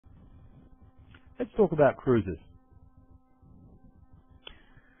Let's talk about cruises.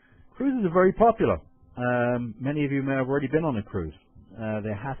 Cruises are very popular. Many of you may have already been on a cruise.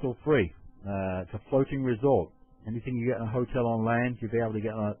 They're hassle-free. It's a floating resort. Anything you get in a hotel on land, you'll be able to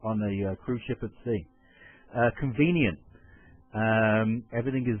get on a cruise ship at sea. Convenient.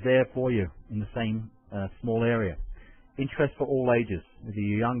 Everything is there for you in the same small area. Interest for all ages. Whether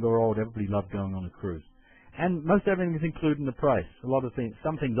you're young or old, everybody loves going on a cruise. And most everything is included in the price. A lot of things,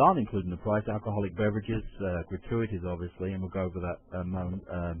 some things aren't included in the price. Alcoholic beverages, gratuities, obviously, and we'll go over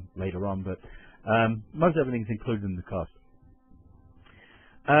that later on. But most everything is included in the cost.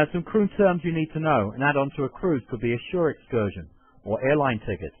 Some cruise terms you need to know. An add-on to a cruise could be a shore excursion or airline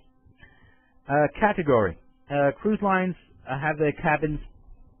tickets. Category. Cruise lines have their cabins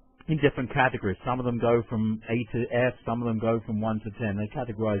in different categories. Some of them go from A to F, some of them go from 1 to 10. They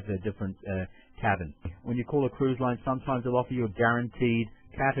categorize their different cabins. When you call a cruise line, sometimes they'll offer you a guaranteed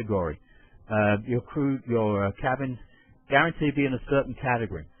category. Your cabin's guaranteed to be in a certain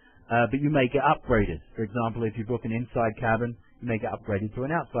category, but you may get upgraded. For example, if you book an inside cabin, you may get upgraded to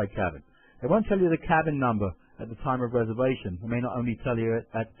an outside cabin. They won't tell you the cabin number at the time of reservation. They may not only tell you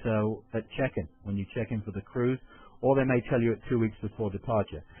at check-in, when you check in for the cruise, or they may tell you at 2 weeks before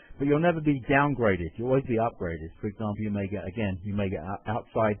departure. But you'll never be downgraded. You'll always be upgraded. For example, you may get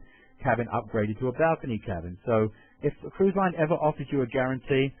outside cabin upgraded to a balcony cabin. So if a cruise line ever offers you a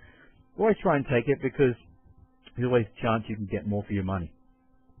guarantee, always try and take it, because there's always a chance you can get more for your money.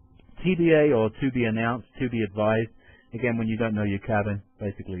 TBA, or to be announced, to be advised. Again, when you don't know your cabin,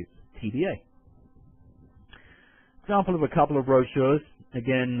 basically it's TBA. Example of a couple of brochures.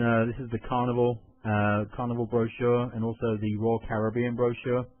 Again, this is the Carnival brochure, and also the Royal Caribbean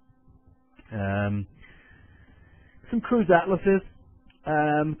brochure. Some cruise atlases.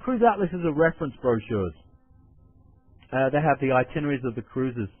 Cruise atlases are reference brochures. They have the itineraries of the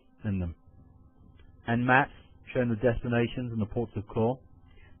cruises in them, and maps showing the destinations and the ports of call,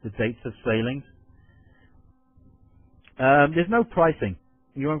 the dates of sailings. There's no pricing.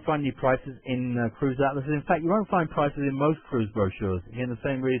 You won't find any prices in cruise atlases. In fact, you won't find prices in most cruise brochures. Again, the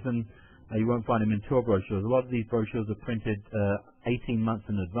same reason you won't find them in tour brochures. A lot of these brochures are printed 18 months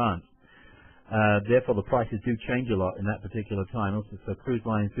in advance. Therefore, the prices do change a lot in that particular time. Also, so cruise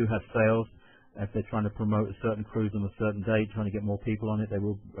lines do have sales. If they're trying to promote a certain cruise on a certain date, trying to get more people on it, they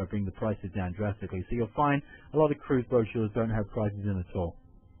will bring the prices down drastically. So you'll find a lot of cruise brochures don't have prices in at all.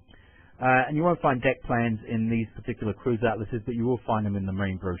 And you won't find deck plans in these particular cruise atlases, but you will find them in the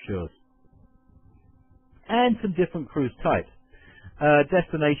main brochures. And some different cruise types.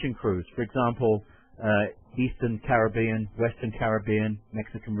 Destination cruise, for example, Eastern Caribbean, Western Caribbean,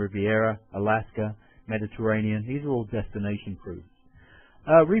 Mexican Riviera, Alaska, Mediterranean. These are all destination cruises.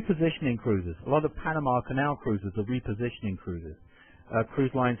 Repositioning cruises. A lot of Panama Canal cruises are repositioning cruises.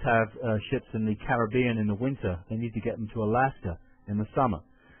 Cruise lines have ships in the Caribbean in the winter. They need to get them to Alaska in the summer,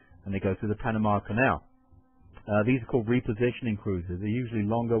 and they go through the Panama Canal. These are called repositioning cruises. They're usually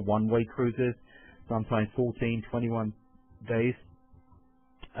longer one-way cruises, sometimes 14, 21 days.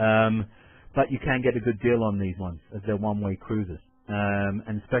 But you can get a good deal on these ones, as they're one-way cruises.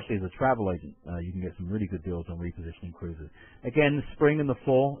 And especially as a travel agent, you can get some really good deals on repositioning cruises. Again, the spring and the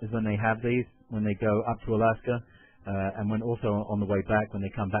fall is when they have these, when they go up to Alaska, and when also on the way back, when they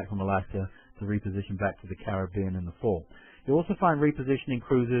come back from Alaska to reposition back to the Caribbean in the fall. You'll also find repositioning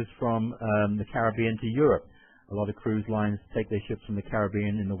cruises from the Caribbean to Europe. A lot of cruise lines take their ships from the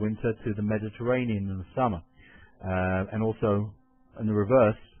Caribbean in the winter to the Mediterranean in the summer, and also in the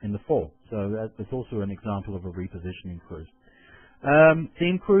reverse in the fall. So that's also an example of a repositioning cruise.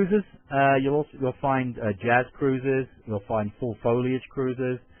 Theme cruises, you'll find jazz cruises, you'll find full foliage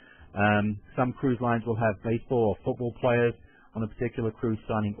cruises. Some cruise lines will have baseball or football players on a particular cruise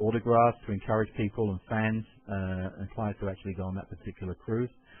signing autographs to encourage people and fans and clients to actually go on that particular cruise.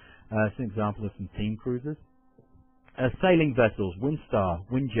 It's an example of some theme cruises. Sailing vessels, Windstar,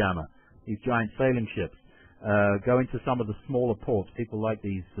 Windjammer, these giant sailing ships, go into some of the smaller ports. People like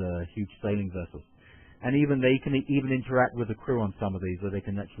these huge sailing vessels. And they can even interact with the crew on some of these, where they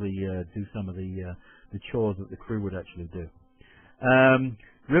can actually do some of the chores that the crew would actually do.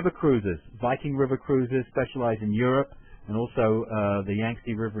 River cruises, Viking river cruises specialize in Europe, and also the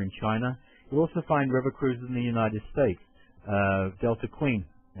Yangtze River in China. You'll also find river cruises in the United States, Delta Queen,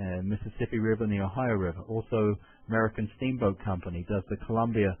 Mississippi River and the Ohio River. Also, American Steamboat Company does the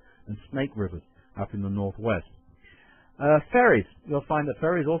Columbia and Snake Rivers up in the Northwest. Ferries. You'll find that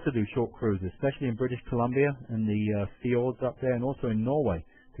ferries also do short cruises, especially in British Columbia and the fjords up there, and also in Norway,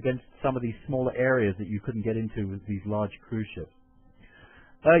 to get into some of these smaller areas that you couldn't get into with these large cruise ships.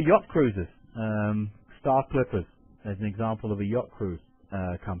 Yacht cruises. Star Clippers, as an example of a yacht cruise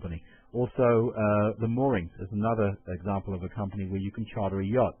company. Also, the moorings is another example of a company where you can charter a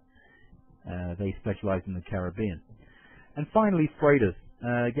yacht. They specialize in the Caribbean. And finally, freighters.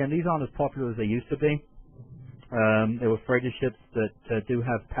 Again, these aren't as popular as they used to be. There were freighter ships that do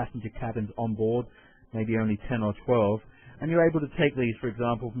have passenger cabins on board, maybe only 10 or 12, and you're able to take these, for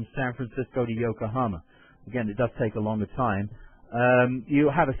example, from San Francisco to Yokohama. Again, it does take a longer time. You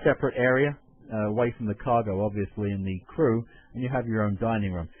have a separate area away from the cargo, obviously, and the crew, and you have your own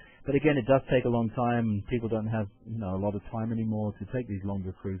dining room. But again, it does take a long time, and people don't have a lot of time anymore to take these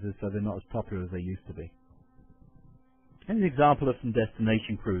longer cruises, so they're not as popular as they used to be. Here's an example of some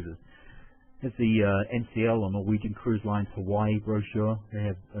destination cruises. Here's the NCL, or Norwegian Cruise Line's Hawaii brochure. They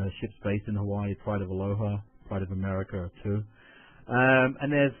have ships based in Hawaii, Pride of Aloha, Pride of America are two.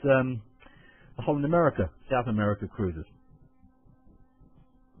 And there's the Holland America, South America cruises.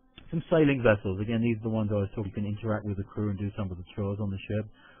 Some sailing vessels. Again, these are the ones I was talking. You can interact with the crew and do some of the chores on the ship.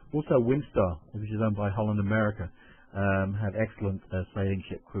 Also, Windstar, which is owned by Holland America, have excellent sailing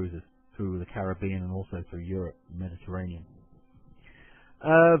ship cruises through the Caribbean and also through Europe, Mediterranean.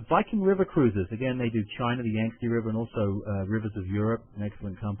 Viking River cruises. Again, they do China, the Yangtze River, and also rivers of Europe. An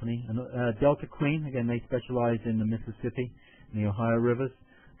excellent company. And Delta Queen. Again, they specialize in the Mississippi and the Ohio rivers.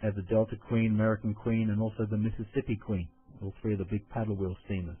 They have the Delta Queen, American Queen, and also the Mississippi Queen. All three of the big paddle wheel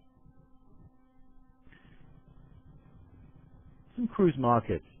steamers. Some cruise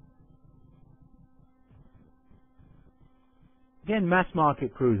markets. Again, mass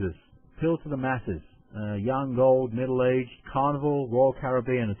market cruises. Appeal to the masses. Young, old, middle-aged, Carnival, Royal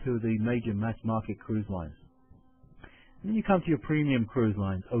Caribbean are two of the major mass market cruise lines. And then you come to your premium cruise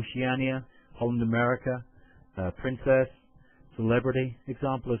lines. Oceania, Holland America, Princess, Celebrity,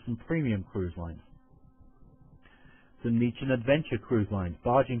 example of some premium cruise lines. Some niche and adventure cruise lines.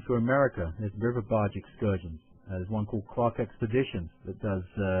 Barging through America, there's river barge excursions. There's one called Clark Expeditions that does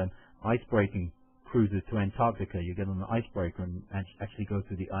ice-breaking cruises to Antarctica. You get on an icebreaker and actually go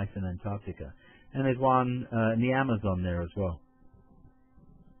through the ice in Antarctica. And there's one in the Amazon there as well.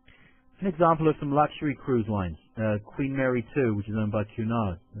 An example of some luxury cruise lines. Queen Mary 2, which is owned by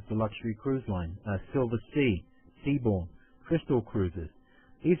Cunard. That's a luxury cruise line. Silver Sea, Seabourn, Crystal Cruises.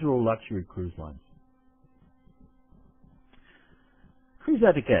 These are all luxury cruise lines. Cruise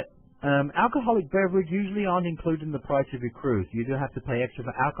etiquette. Alcoholic beverage usually aren't included in the price of your cruise. You do have to pay extra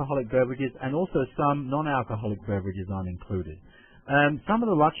for alcoholic beverages, and also some non-alcoholic beverages aren't included. Some of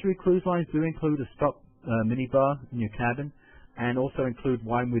the luxury cruise lines do include a stock minibar in your cabin, and also include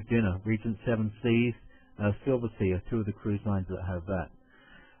wine with dinner. Regent Seven Seas, Silver Sea are two of the cruise lines that have that.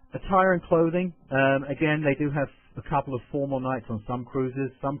 Attire and clothing. Again, they do have a couple of formal nights on some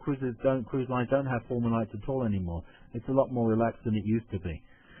cruises. Some cruise lines don't have formal nights at all anymore. It's a lot more relaxed than it used to be.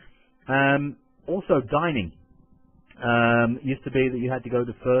 Also dining. Used to be that you had to go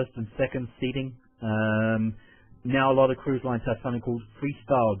to first and second seating. Now a lot of cruise lines have something called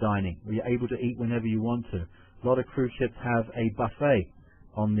freestyle dining, where you're able to eat whenever you want to. A lot of cruise ships have a buffet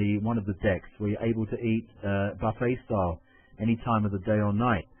on one of the decks, where you're able to eat buffet style any time of the day or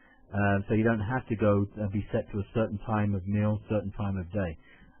night. So you don't have to go be set to a certain time of meal, certain time of day.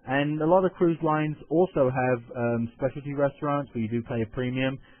 And a lot of cruise lines also have specialty restaurants where you do pay a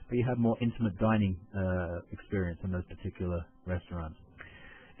premium, but you have more intimate dining experience in those particular restaurants.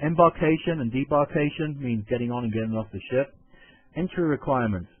 Embarkation and debarkation means getting on and getting off the ship. Entry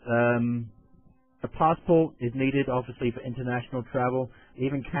requirements. A passport is needed, obviously, for international travel.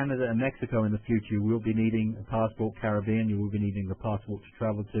 Even Canada and Mexico in the future, you will be needing a passport. Caribbean, you will be needing a passport to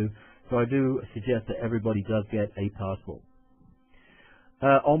travel to. So I do suggest that everybody does get a passport.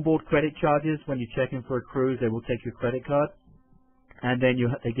 Onboard credit charges. When you check in for a cruise, they will take your credit card, and then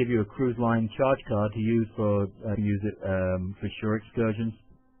they give you a cruise line charge card to use for shore excursions.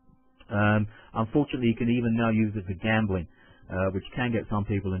 Unfortunately, you can even now use it for gambling, which can get some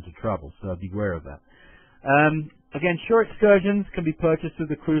people into trouble, so beware of that. Again, shore excursions can be purchased through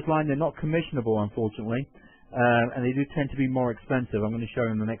the cruise line. They're not commissionable, unfortunately, and they do tend to be more expensive. I'm going to show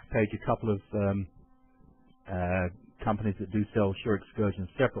you on the next page a couple of companies that do sell shore excursions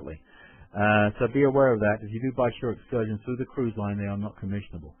separately. So be aware of that. If you do buy shore excursions through the cruise line, they are not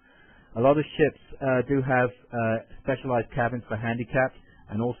commissionable. A lot of ships do have specialized cabins for handicapped,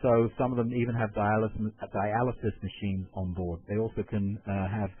 and also some of them even have dialysis machines on board. They also can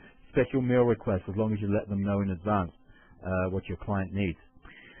have special meal requests as long as you let them know in advance what your client needs.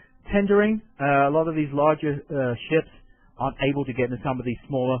 Tendering. A lot of these larger ships aren't able to get into some of these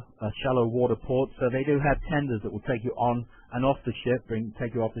smaller, shallow water ports, so they do have tenders that will take you on and off the ship,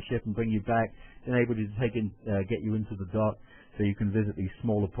 take you off the ship and bring you back, and able to get you into the dock, so you can visit these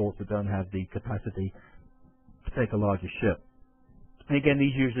smaller ports that don't have the capacity to take a larger ship. And again,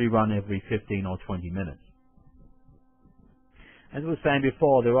 these usually run every 15 or 20 minutes. As I was saying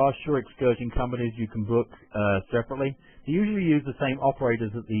before, there are shore excursion companies you can book separately. They usually use the same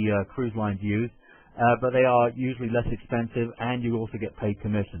operators that the cruise lines use, but they are usually less expensive, and you also get paid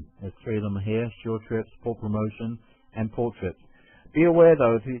commission. There's 3 of them here: Shore Trips, Port Promotion, and Port Trips. Be aware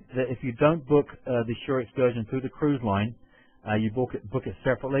though, if you don't book the shore excursion through the cruise line, you book it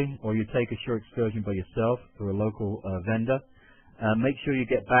separately, or you take a shore excursion by yourself through a local vendor. Make sure you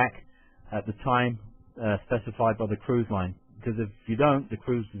get back at the time specified by the cruise line, because if you don't, the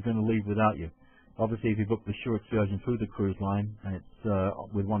cruise is going to leave without you. Obviously, if you book the shore excursion through the cruise line and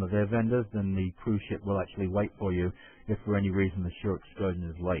it's with one of their vendors, then the cruise ship will actually wait for you if for any reason the shore excursion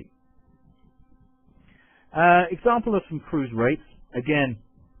is late. Example of some cruise rates. Again,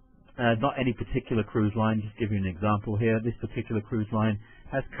 not any particular cruise line, just give you an example here. This particular cruise line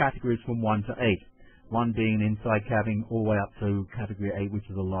has categories from 1 to 8. 1 being an inside cabin all the way up to category 8, which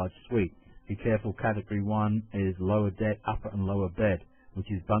is a large suite. Be careful, category 1 is lower deck, upper and lower bed,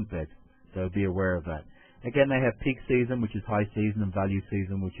 which is bunk beds, so be aware of that. Again, they have peak season, which is high season, and value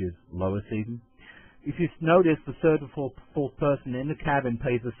season, which is lower season. If you notice, the third or fourth person in the cabin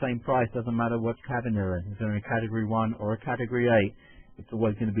pays the same price, doesn't matter what cabin they're in. If they're in a category 1 or a category 8, it's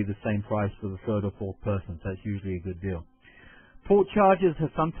always going to be the same price for the third or fourth person, so that's usually a good deal. Port charges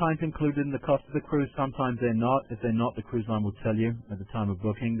are sometimes included in the cost of the cruise, sometimes they're not. If they're not, the cruise line will tell you at the time of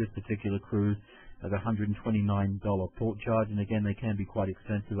booking. This particular cruise has a $129 port charge, and again, they can be quite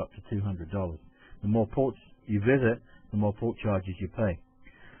expensive, up to $200. The more ports you visit, the more port charges you pay.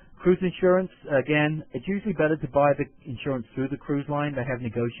 Cruise insurance, again, it's usually better to buy the insurance through the cruise line. They have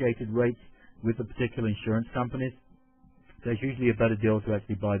negotiated rates with the particular insurance companies. So it's usually a better deal to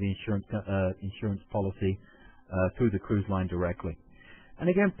actually buy the insurance policy through the cruise line directly. And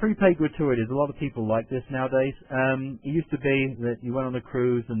again, prepaid gratuities. A lot of people like this nowadays. It used to be that you went on a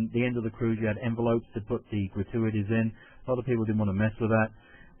cruise, and at the end of the cruise you had envelopes to put the gratuities in. A lot of people didn't want to mess with that.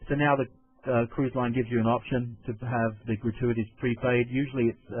 So now the cruise line gives you an option to have the gratuities prepaid. Usually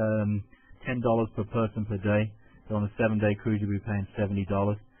it's $10 per person per day. So on a 7-day cruise you'll be paying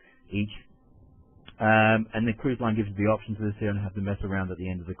 $70 each. And the cruise line gives you the option to this here and have to mess around at the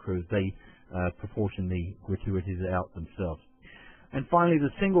end of the cruise. They proportion the gratuities out themselves. And finally, the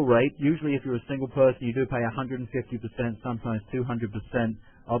single rate. Usually if you're a single person, you do pay 150%, sometimes 200%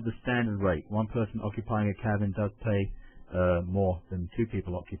 of the standard rate. 1 person occupying a cabin does pay more than 2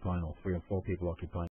 people occupying, or 3 or 4 people occupying.